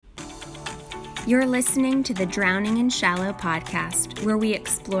You're listening to the Drowning in Shallow podcast, where we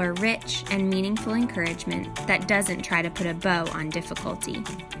explore rich and meaningful encouragement that doesn't try to put a bow on difficulty.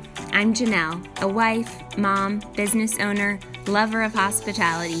 I'm Janelle, a wife, mom, business owner, lover of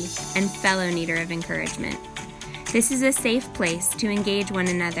hospitality, and fellow needer of encouragement. This is a safe place to engage one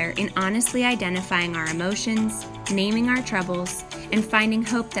another in honestly identifying our emotions, naming our troubles, and finding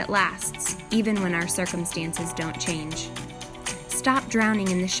hope that lasts, even when our circumstances don't change. Stop drowning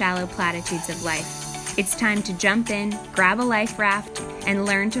in the shallow platitudes of life. It's time to jump in, grab a life raft, and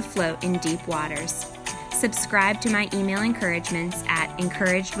learn to float in deep waters. Subscribe to my email encouragements at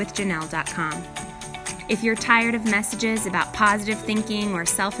encouragedwithjanelle.com. If you're tired of messages about positive thinking or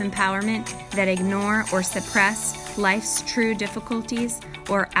self-empowerment that ignore or suppress life's true difficulties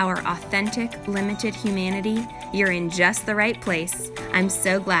or our authentic, limited humanity, you're in just the right place. I'm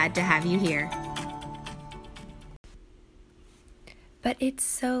so glad to have you here. But it's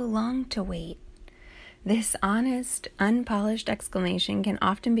so long to wait. This honest, unpolished exclamation can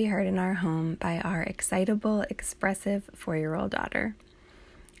often be heard in our home by our excitable, expressive 4-year-old daughter.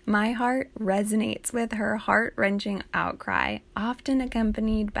 My heart resonates with her heart-wrenching outcry, often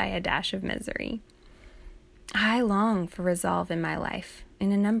accompanied by a dash of misery. I long for resolve in my life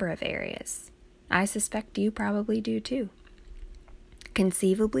in a number of areas. I suspect you probably do too.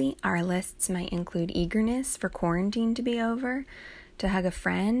 Conceivably, our lists might include eagerness for quarantine to be over, to hug a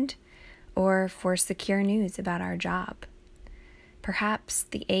friend, or for secure news about our job. Perhaps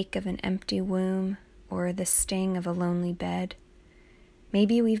the ache of an empty womb or the sting of a lonely bed.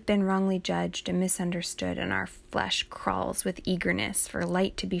 Maybe we've been wrongly judged and misunderstood, and our flesh crawls with eagerness for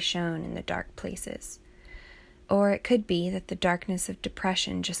light to be shown in the dark places. Or it could be that the darkness of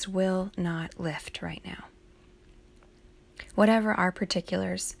depression just will not lift right now. Whatever our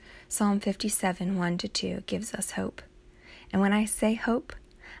particulars, Psalm 57, 1-2 gives us hope. And when I say hope,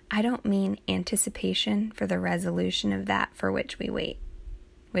 I don't mean anticipation for the resolution of that for which we wait,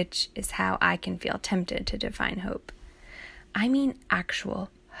 which is how I can feel tempted to define hope. I mean actual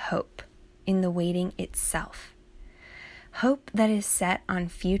hope in the waiting itself. Hope that is set on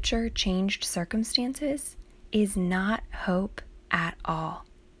future changed circumstances is not hope at all.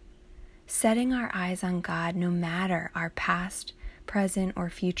 Setting our eyes on God no matter our past, present, or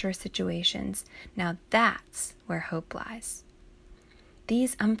future situations, now that's where hope lies.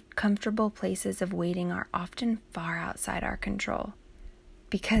 These uncomfortable places of waiting are often far outside our control.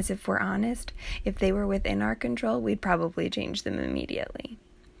 Because if we're honest, if they were within our control, we'd probably change them immediately.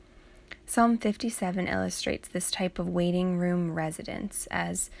 Psalm 57 illustrates this type of waiting room residence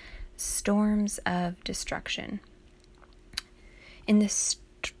as storms of destruction. In the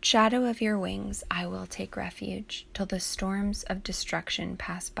shadow of your wings, I will take refuge till the storms of destruction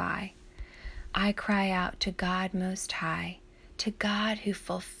pass by. I cry out to God Most High, to God who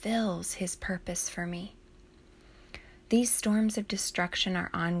fulfills His purpose for me. These storms of destruction are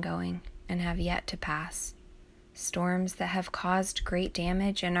ongoing and have yet to pass. Storms that have caused great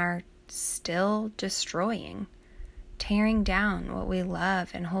damage and are still destroying, tearing down what we love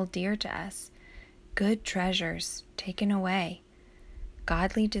and hold dear to us, good treasures taken away,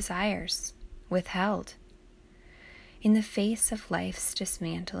 godly desires withheld. In the face of life's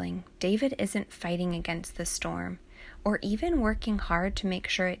dismantling, David isn't fighting against the storm or even working hard to make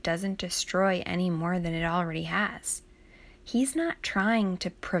sure it doesn't destroy any more than it already has. He's not trying to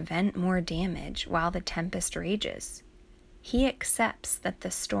prevent more damage while the tempest rages. He accepts that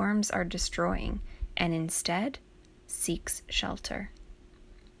the storms are destroying and instead seeks shelter.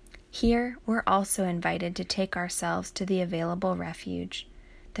 Here, we're also invited to take ourselves to the available refuge,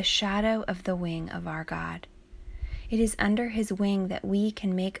 the shadow of the wing of our God. It is under His wing that we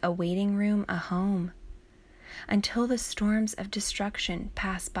can make a waiting room a home until the storms of destruction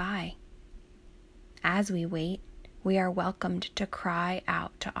pass by. As we wait, we are welcomed to cry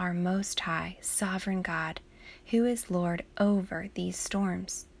out to our Most High, Sovereign God, who is Lord over these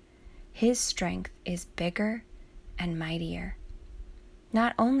storms. His strength is bigger and mightier.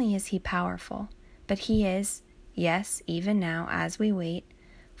 Not only is He powerful, but He is, yes, even now as we wait,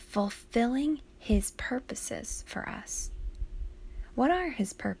 fulfilling His purposes for us. What are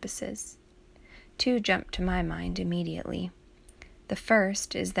His purposes? Two jump to my mind immediately. The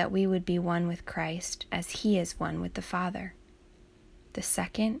first is that we would be one with Christ as He is one with the Father. The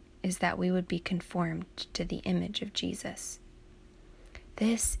second is that we would be conformed to the image of Jesus.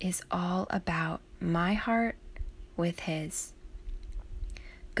 This is all about my heart with His.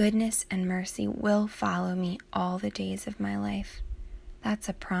 Goodness and mercy will follow me all the days of my life. That's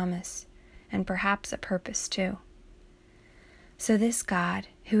a promise, and perhaps a purpose too. So this God,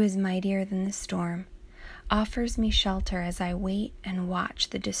 who is mightier than the storm, offers me shelter as I wait and watch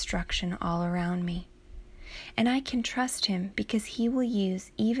the destruction all around me. And I can trust him because he will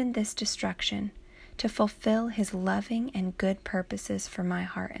use even this destruction to fulfill his loving and good purposes for my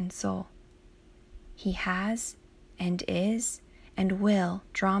heart and soul. He has and is and will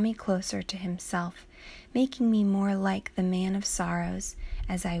draw me closer to himself, making me more like the man of sorrows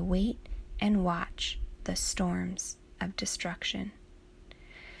as I wait and watch the storms of destruction.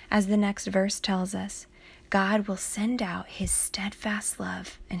 As the next verse tells us, God will send out his steadfast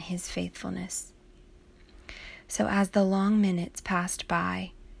love and his faithfulness. So as the long minutes passed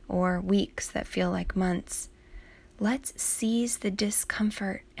by, or weeks that feel like months, let's seize the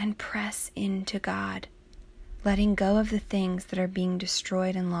discomfort and press into God, letting go of the things that are being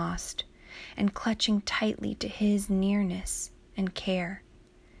destroyed and lost, and clutching tightly to his nearness and care,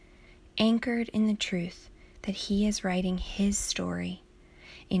 anchored in the truth that he is writing his story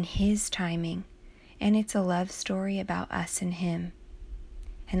in his timing, and it's a love story about us and him,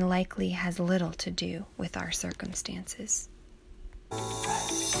 and likely has little to do with our circumstances.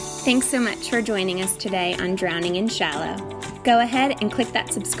 Thanks so much for joining us today on Drowning in Shallow. Go ahead and click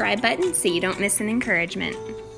that subscribe button so you don't miss an encouragement.